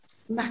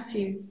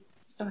Matthew,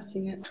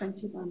 starting at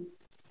 21.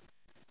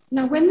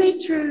 Now, when they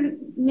drew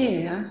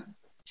near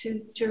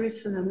to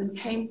Jerusalem and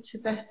came to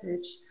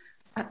Bethphage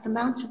at the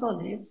Mount of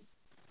Olives,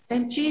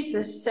 then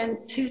Jesus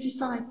sent 2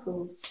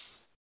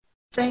 disciples,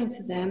 saying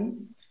to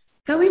them,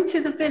 "Go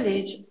into the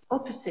village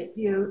opposite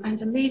you,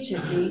 and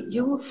immediately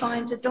you will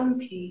find a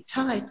donkey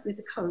tied with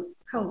a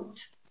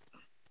colt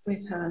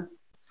with her.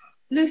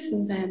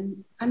 Loosen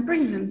them and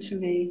bring them to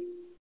me.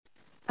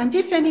 And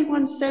if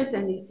anyone says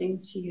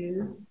anything to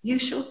you, you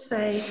shall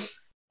say,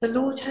 'The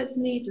Lord has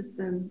need of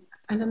them,'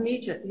 and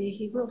immediately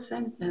he will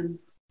send them."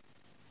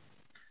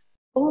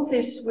 All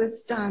this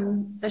was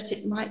done that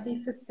it might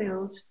be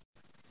fulfilled,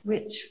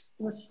 which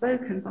was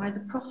spoken by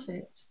the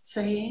prophet,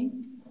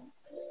 saying,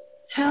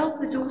 "Tell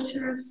the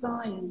daughter of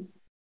Zion,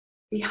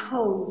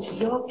 behold,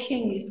 your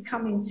king is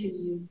coming to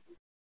you,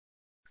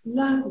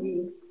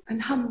 lowly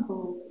and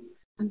humble,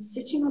 and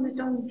sitting on a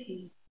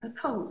donkey, a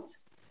colt,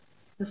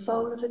 the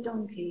foal of a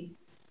donkey."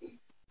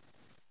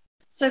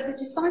 So the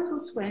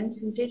disciples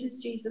went and did as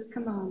Jesus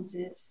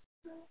commanded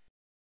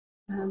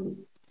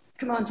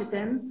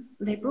them.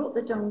 They brought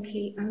the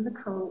donkey and the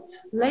colt,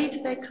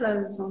 laid their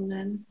clothes on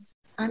them,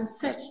 and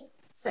set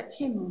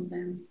him on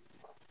them.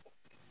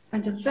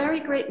 And a very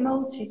great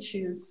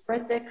multitude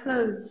spread their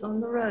clothes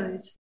on the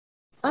road.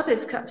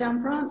 Others cut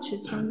down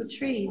branches from the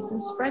trees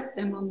and spread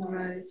them on the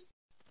road.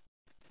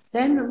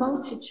 Then the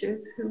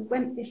multitude who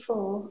went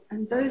before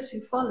and those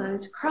who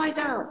followed cried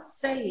out,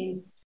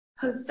 saying,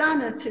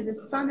 "Hosanna to the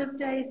Son of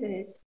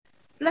David!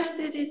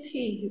 Blessed is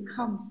he who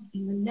comes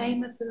in the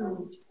name of the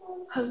Lord.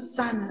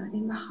 Hosanna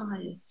in the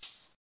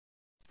highest."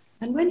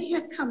 And when he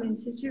had come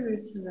into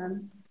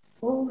Jerusalem,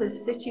 all the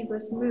city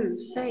was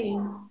moved,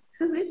 saying,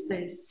 "Who is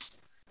this?"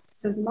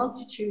 So the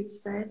multitude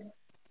said,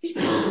 "This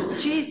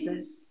is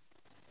Jesus,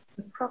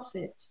 the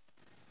prophet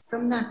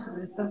from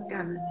Nazareth of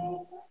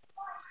Galilee."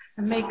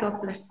 And may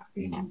God bless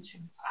the reading to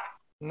us.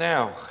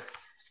 Now,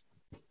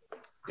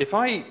 if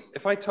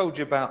I told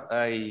you about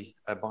a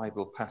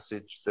Bible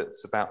passage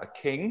that's about a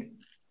king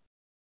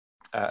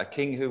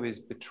who is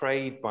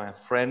betrayed by a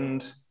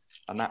friend,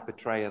 and that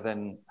betrayer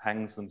then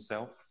hangs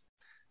themselves.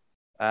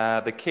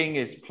 The king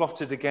is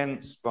plotted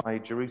against by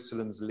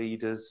Jerusalem's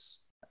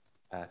leaders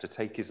to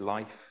take his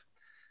life.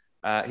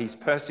 He's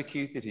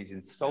persecuted, he's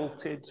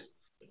insulted,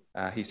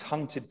 he's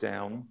hunted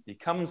down. He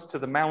comes to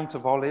the Mount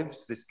of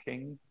Olives, this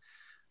king,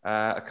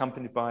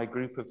 accompanied by a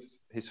group of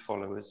his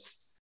followers.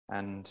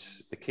 And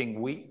the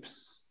king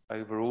weeps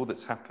over all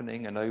that's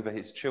happening and over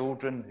his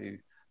children who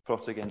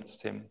plot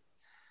against him.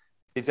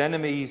 His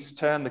enemies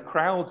turn the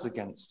crowds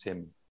against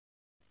him,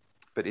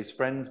 but his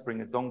friends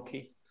bring a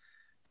donkey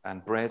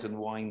and bread and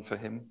wine for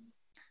him.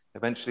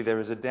 Eventually there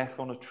is a death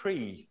on a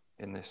tree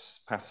in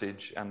this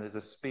passage, and there's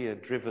a spear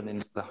driven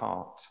into the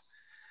heart.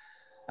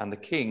 And the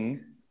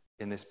king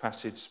in this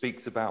passage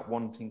speaks about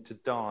wanting to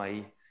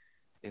die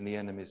in the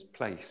enemy's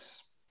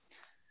place.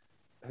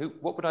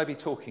 What would I be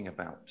talking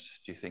about,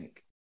 do you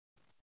think?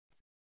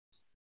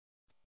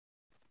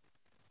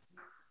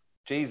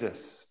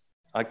 Jesus.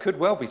 I could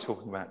well be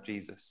talking about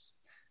Jesus,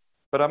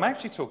 but I'm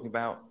actually talking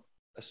about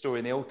a story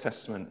in the Old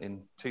Testament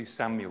in 2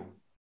 Samuel,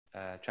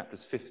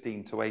 chapters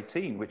 15 to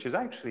 18, which is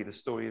actually the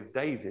story of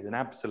David and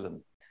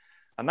Absalom.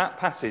 And that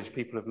passage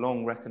people have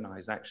long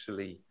recognized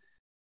actually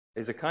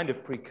is a kind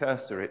of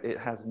precursor. It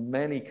has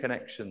many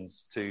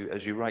connections to,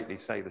 as you rightly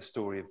say, the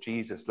story of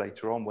Jesus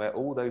later on, where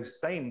all those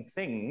same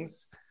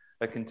things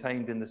are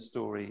contained in the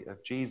story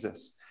of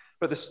Jesus.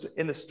 But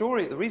in the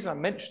story, the reason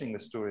I'm mentioning the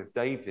story of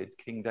David,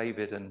 King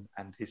David and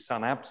his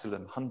son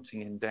Absalom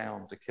hunting him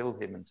down to kill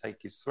him and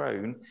take his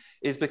throne,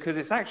 is because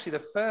it's actually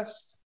the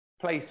first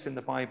place in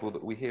the Bible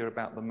that we hear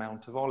about the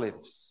Mount of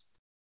Olives.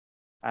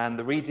 And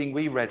the reading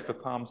we read for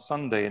Palm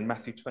Sunday in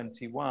Matthew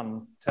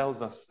 21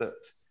 tells us that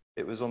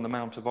it was on the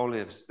Mount of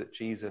Olives that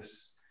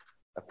Jesus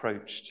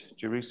approached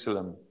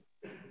Jerusalem.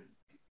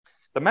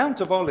 The Mount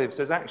of Olives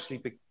has actually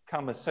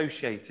become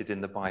associated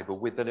in the Bible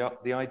with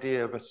the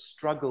idea of a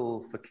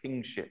struggle for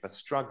kingship, a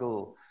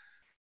struggle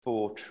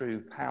for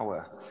true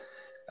power.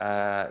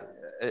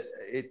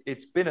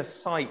 It's been a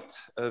site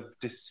of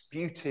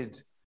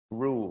disputed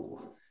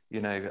rule,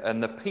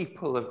 and the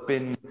people have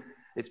been,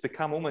 it's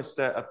become almost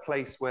a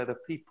place where the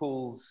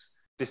people's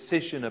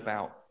decision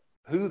about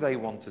who they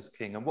want as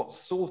king and what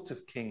sort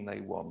of king they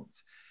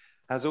want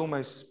has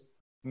almost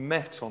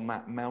met on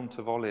that Mount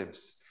of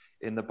Olives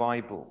in the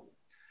Bible.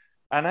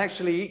 And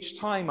actually each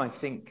time I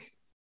think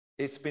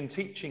it's been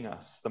teaching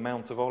us, the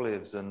Mount of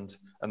Olives and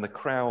the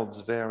crowd's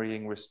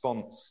varying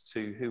response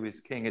to who is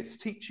king, it's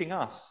teaching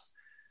us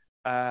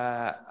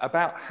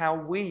about how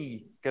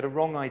we get a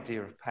wrong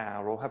idea of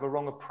power or have a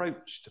wrong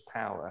approach to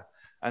power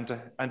and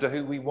to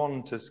who we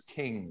want as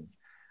king.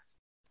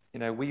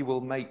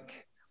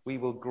 We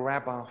will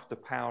grab after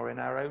power in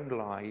our own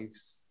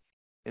lives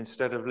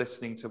instead of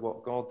listening to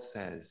what God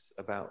says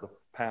about the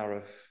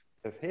power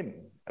of him,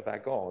 of our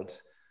God,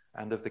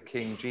 and of the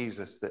King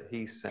Jesus that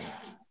he sent.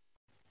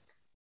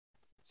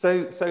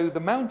 So the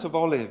Mount of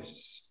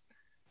Olives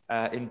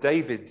in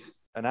David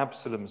and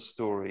Absalom's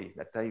story,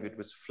 that David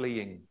was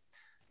fleeing.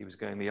 He was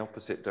going the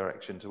opposite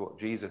direction to what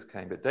Jesus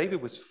came. But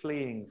David was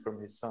fleeing from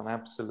his son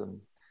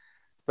Absalom.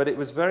 But it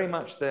was very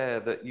much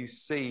there that you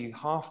see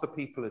half the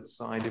people had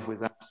sided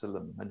with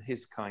Absalom and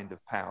his kind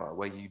of power,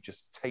 where you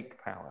just take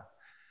power.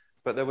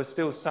 But there were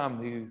still some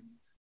who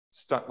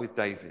stuck with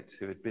David,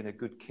 who had been a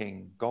good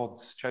king,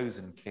 God's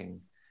chosen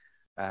king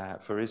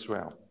for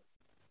Israel.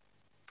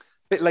 A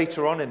bit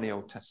later on in the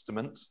Old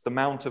Testament, the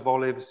Mount of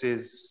Olives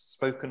is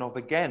spoken of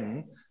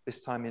again,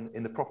 this time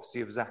in the prophecy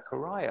of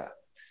Zechariah.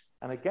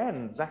 And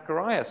again,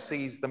 Zechariah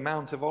sees the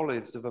Mount of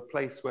Olives of a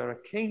place where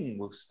a king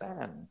will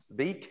stand,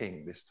 the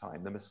king this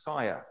time, the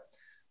Messiah.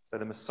 So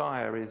the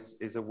Messiah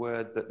is a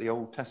word that the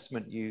Old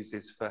Testament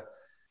uses for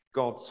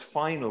God's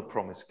final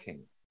promised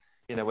king.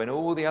 You know, when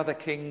all the other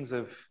kings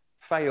have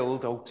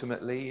failed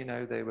ultimately, you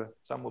know,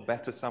 some were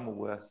better, some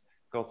were worse.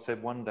 God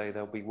said one day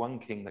there'll be one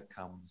king that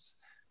comes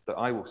that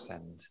I will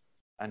send,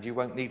 and you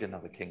won't need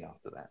another king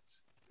after that,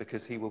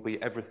 because he will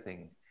be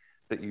everything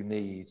that you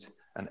need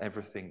and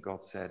everything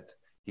God said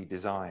he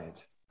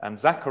desired. And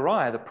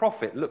Zechariah, the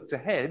prophet, looked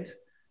ahead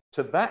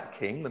to that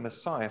king, the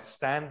Messiah,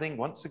 standing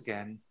once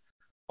again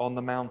on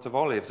the Mount of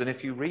Olives. And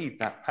if you read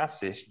that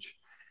passage,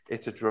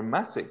 it's a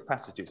dramatic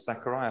passage. It's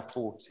Zechariah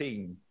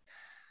 14.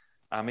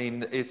 I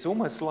mean, it's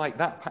almost like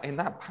that in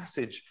that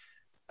passage,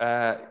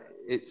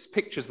 it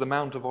pictures the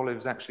Mount of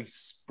Olives actually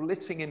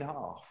splitting in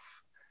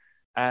half.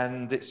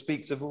 And it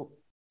speaks of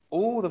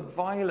all the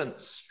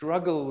violent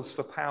struggles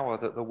for power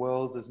that the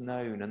world has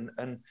known.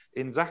 And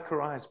in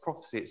Zechariah's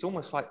prophecy, it's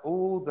almost like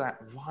all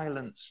that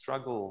violent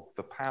struggle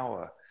for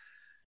power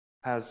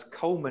has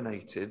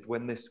culminated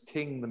when this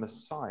king, the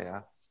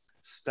Messiah,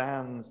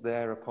 stands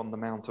there upon the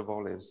Mount of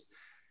Olives.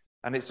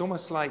 And it's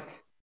almost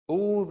like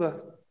all the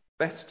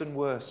best and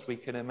worst we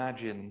can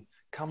imagine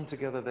come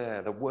together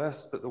there. The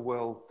worst that the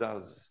world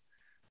does,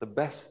 the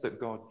best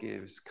that God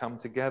gives, come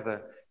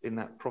together in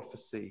that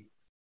prophecy.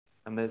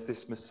 And there's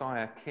this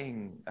Messiah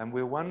king, and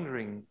we're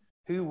wondering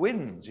who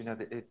wins. You know,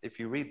 if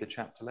you read the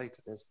chapter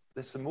later,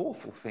 there's some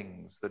awful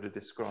things that are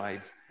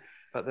described,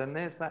 but then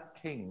there's that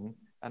king,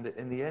 and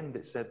in the end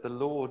it said the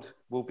Lord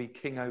will be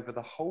king over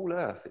the whole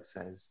earth. It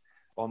says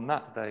on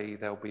that day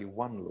there'll be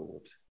one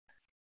Lord,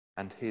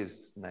 and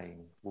his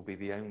name will be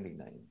the only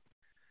name.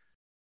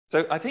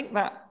 So I think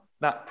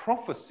that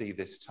prophecy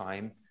this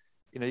time,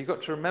 you know, you've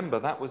got to remember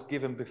that was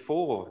given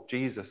before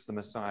Jesus, the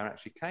Messiah,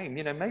 actually came.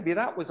 You know, maybe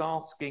that was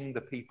asking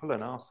the people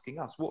and asking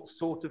us, what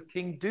sort of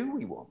king do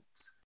we want?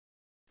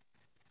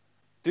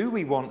 Do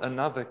we want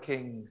another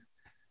king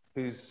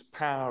whose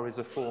power is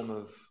a form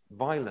of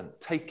violent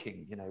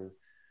taking, you know,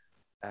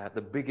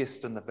 the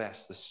biggest and the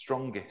best, the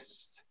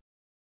strongest,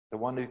 the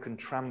one who can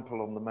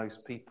trample on the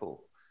most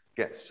people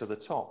gets to the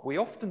top? We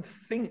often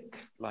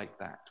think like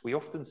that. We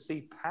often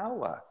see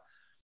power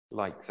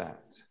like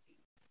that.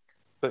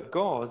 But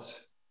God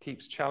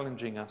keeps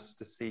challenging us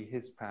to see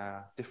his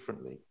power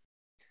differently.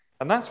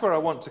 And that's where I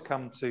want to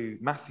come to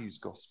Matthew's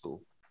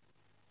gospel.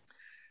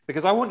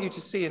 Because I want you to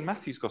see in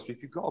Matthew's gospel,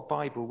 if you've got a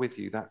Bible with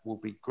you, that will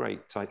be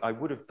great. I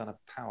would have done a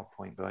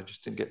PowerPoint, but I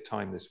just didn't get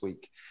time this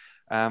week.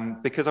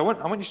 Because I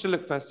want you to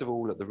look, first of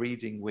all, at the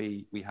reading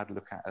we had a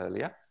look at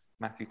earlier,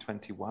 Matthew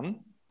 21.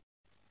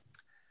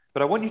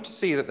 But I want you to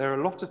see that there are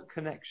a lot of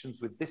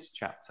connections with this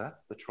chapter,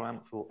 the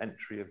triumphal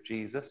entry of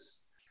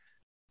Jesus,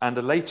 and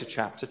a later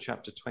chapter,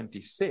 chapter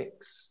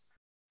 26,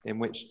 in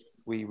which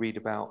we read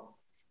about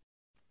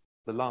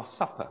the Last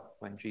Supper,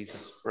 when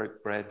Jesus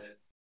broke bread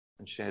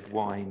and shared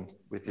wine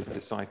with his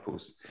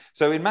disciples.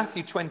 So in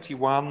Matthew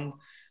 21,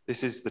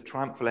 this is the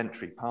triumphal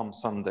entry, Palm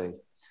Sunday.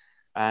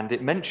 And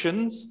it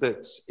mentions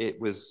that it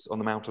was on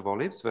the Mount of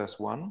Olives, verse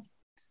 1.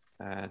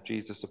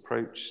 Jesus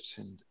approached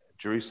in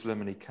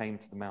Jerusalem and he came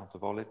to the Mount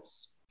of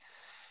Olives.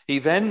 He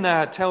then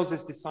tells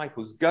his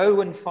disciples,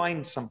 go and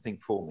find something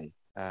for me.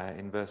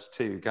 In verse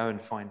 2, go and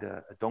find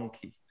a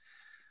donkey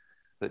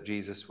that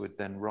Jesus would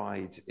then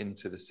ride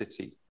into the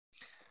city.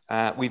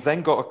 We've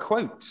then got a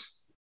quote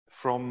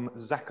from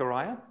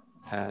Zechariah.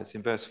 It's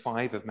in verse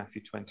 5 of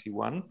Matthew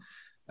 21.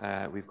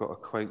 We've got a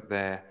quote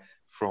there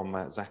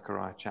from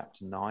Zechariah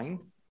chapter 9.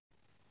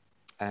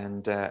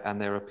 And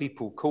there are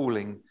people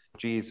calling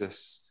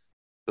Jesus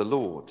the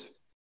Lord.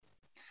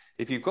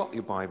 If you've got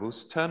your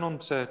Bibles, turn on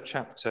to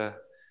chapter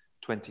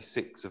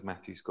 26 of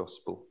Matthew's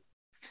Gospel,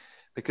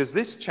 because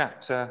this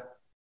chapter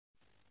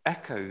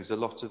echoes a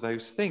lot of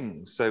those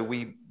things. So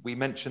we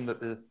mentioned that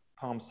the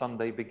Palm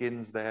Sunday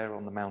begins there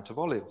on the Mount of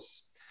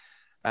Olives.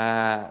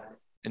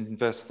 In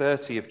verse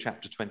 30 of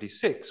chapter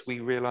 26, we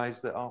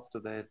realize that after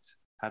they'd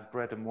had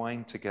bread and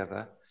wine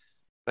together,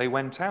 they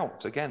went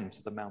out again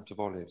to the Mount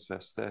of Olives,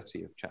 verse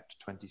 30 of chapter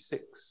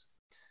 26.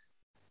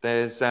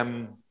 There's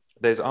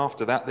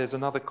after that, there's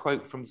another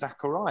quote from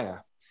Zechariah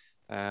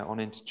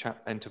on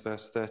into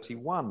verse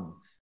 31.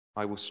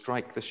 I will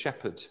strike the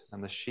shepherd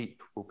and the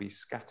sheep will be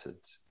scattered.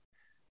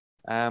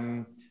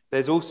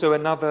 There's also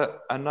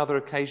another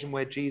occasion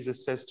where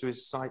Jesus says to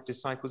his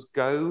disciples,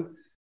 go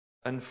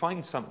and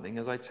find something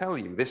as I tell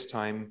you. This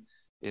time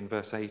in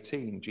verse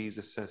 18,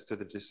 Jesus says to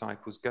the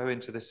disciples, go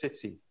into the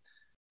city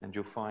and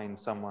you'll find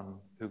someone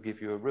who'll give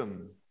you a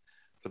room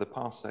for the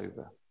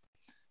Passover.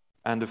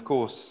 And of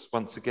course,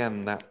 once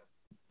again, that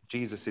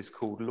Jesus is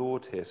called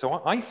Lord here.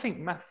 So I think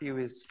Matthew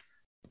is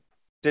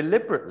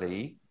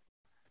deliberately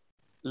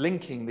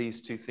linking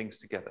these two things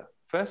together.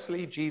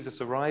 Firstly,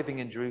 Jesus arriving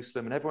in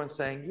Jerusalem and everyone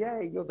saying,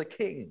 yay, you're the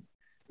king.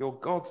 You're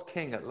God's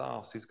king at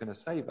last who's going to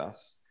save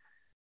us.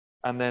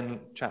 And then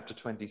chapter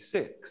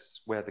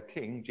 26, where the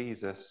king,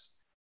 Jesus,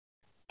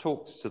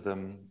 talks to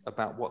them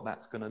about what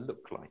that's going to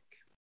look like.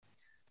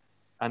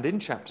 And in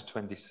chapter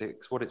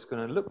 26, what it's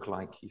going to look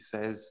like, he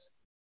says,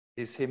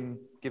 is him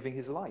giving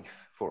his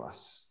life for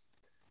us.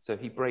 So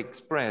he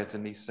breaks bread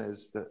and he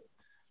says that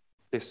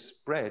this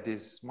bread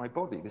is my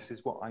body. This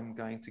is what I'm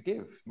going to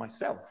give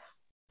myself.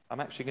 I'm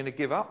actually going to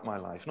give up my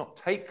life, not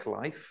take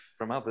life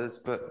from others,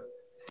 but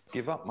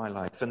give up my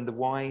life. And the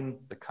wine,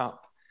 the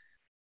cup,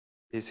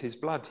 is his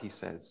blood, he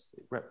says.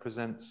 It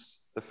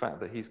represents the fact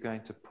that he's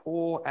going to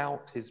pour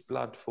out his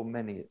blood for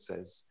many, it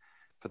says,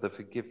 for the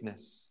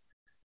forgiveness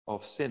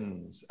of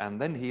sins. And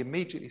then he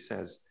immediately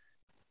says,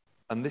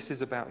 and this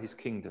is about his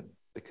kingdom,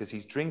 because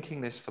he's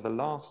drinking this for the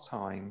last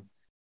time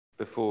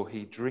before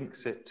he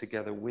drinks it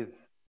together with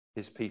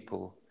his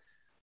people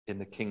in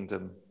the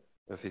kingdom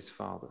of his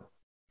Father.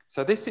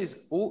 So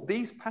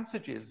these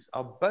passages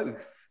are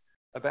both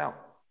about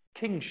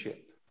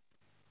kingship.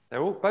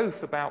 They're all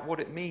both about what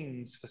it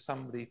means for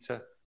somebody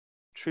to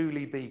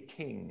truly be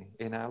king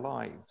in our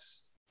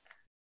lives.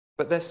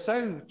 But they're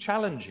so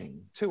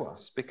challenging to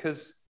us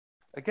because,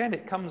 again,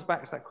 it comes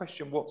back to that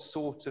question, what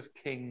sort of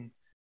king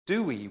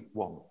do we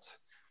want?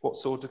 What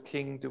sort of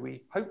king do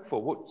we hope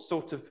for? What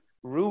sort of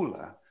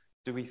ruler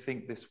do we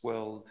think this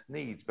world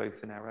needs,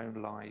 both in our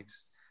own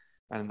lives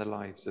and in the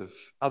lives of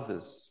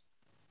others?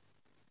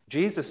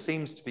 Jesus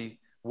seems to be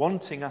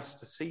wanting us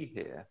to see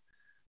here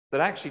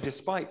that actually,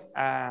 despite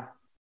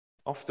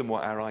often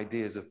what our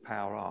ideas of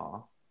power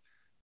are,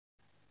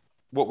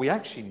 what we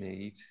actually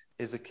need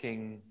is a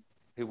king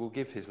who will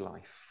give his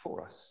life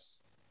for us.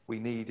 We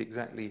need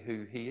exactly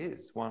who he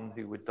is, one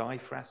who would die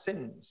for our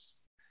sins,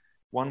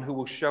 one who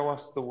will show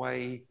us the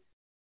way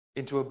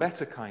into a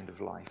better kind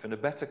of life and a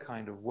better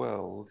kind of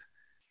world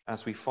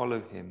as we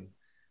follow him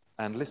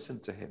and listen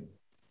to him.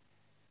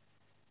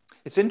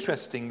 It's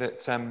interesting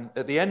that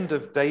at the end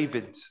of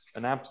David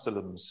and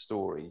Absalom's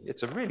story,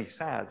 it's a really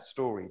sad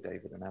story,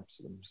 David and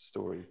Absalom's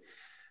story.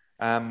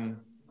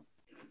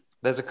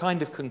 There's a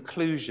kind of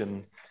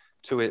conclusion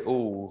to it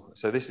all.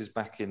 So this is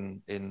back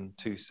in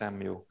 2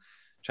 Samuel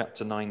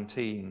chapter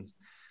 19.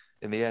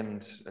 In the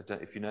end, I don't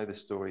know if you know the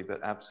story,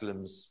 but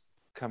Absalom's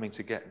coming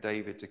to get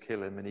David to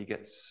kill him, and he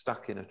gets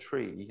stuck in a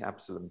tree.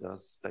 Absalom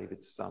does,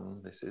 David's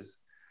son, this is.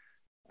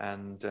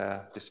 And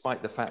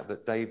despite the fact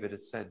that David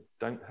had said,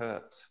 don't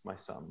hurt my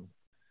son,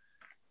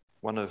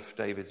 one of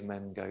David's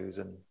men goes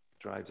and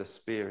drives a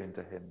spear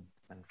into him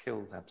and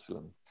kills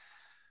Absalom.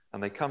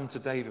 And they come to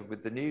David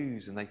with the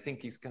news, and they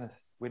think he's going to,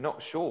 we're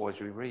not sure as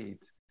we read,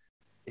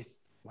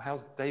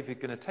 how's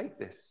David going to take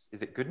this?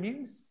 Is it good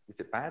news?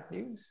 Is it bad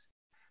news?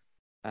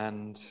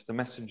 And the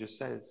messenger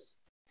says,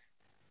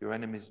 your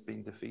enemy's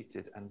been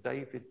defeated. And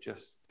David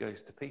just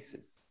goes to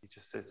pieces. He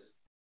just says,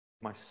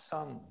 my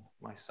son,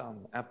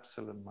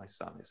 Absalom, my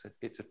son.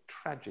 It's a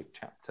tragic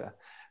chapter.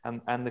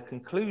 And the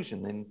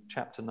conclusion in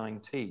chapter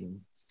 19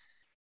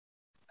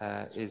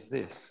 is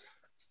this.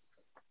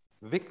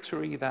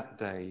 Victory that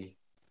day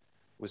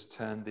was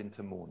turned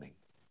into mourning.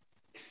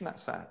 Isn't that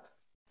sad?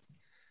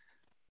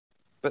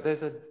 But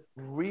there's a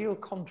real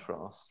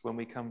contrast when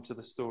we come to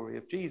the story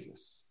of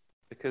Jesus.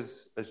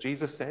 Because as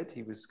Jesus said,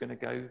 he was going to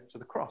go to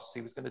the cross.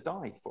 He was going to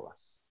die for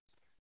us.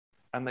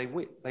 And they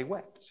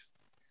wept.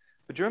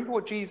 But do you remember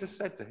what Jesus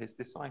said to his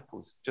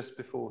disciples just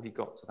before he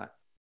got to that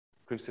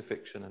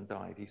crucifixion and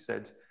died? He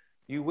said,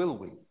 you will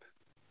weep,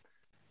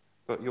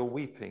 but your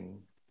weeping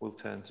will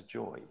turn to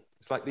joy.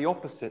 It's like the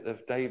opposite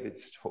of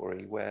David's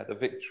story where the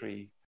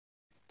victory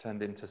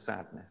turned into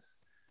sadness.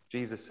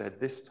 Jesus said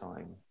this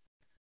time,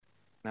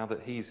 now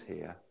that he's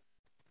here,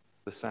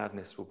 the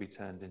sadness will be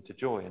turned into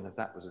joy. And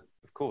that was,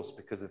 of course,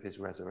 because of his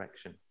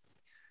resurrection.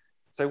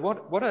 So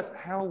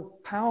how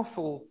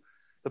powerful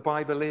the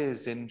Bible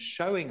is in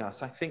showing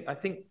us. I think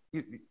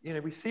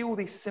we see all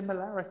these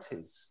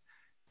similarities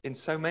in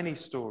so many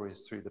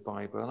stories through the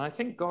Bible. And I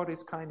think God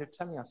is kind of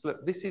telling us,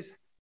 look, this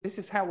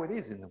is how it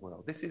is in the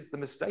world. This is the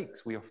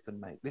mistakes we often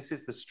make. This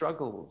is the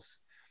struggles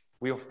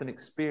we often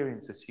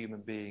experience as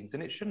human beings.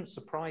 And it shouldn't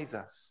surprise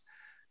us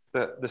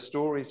that the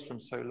stories from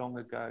so long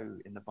ago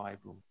in the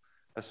Bible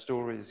are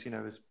stories,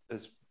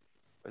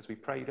 as we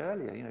prayed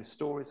earlier,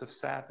 stories of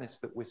sadness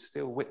that we're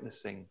still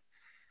witnessing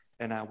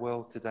in our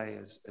world today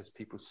as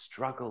people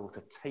struggle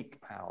to take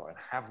power and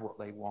have what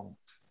they want.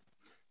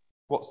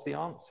 What's the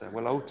answer?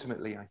 Well,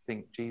 ultimately, I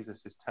think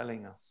Jesus is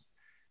telling us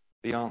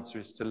the answer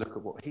is to look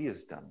at what he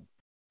has done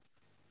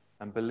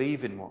and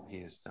believe in what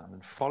he has done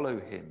and follow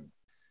him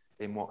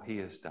in what he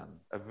has done.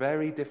 A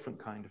very different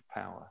kind of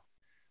power,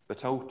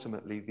 but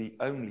ultimately the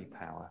only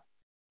power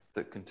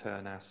that can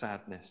turn our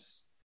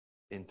sadness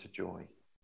into joy.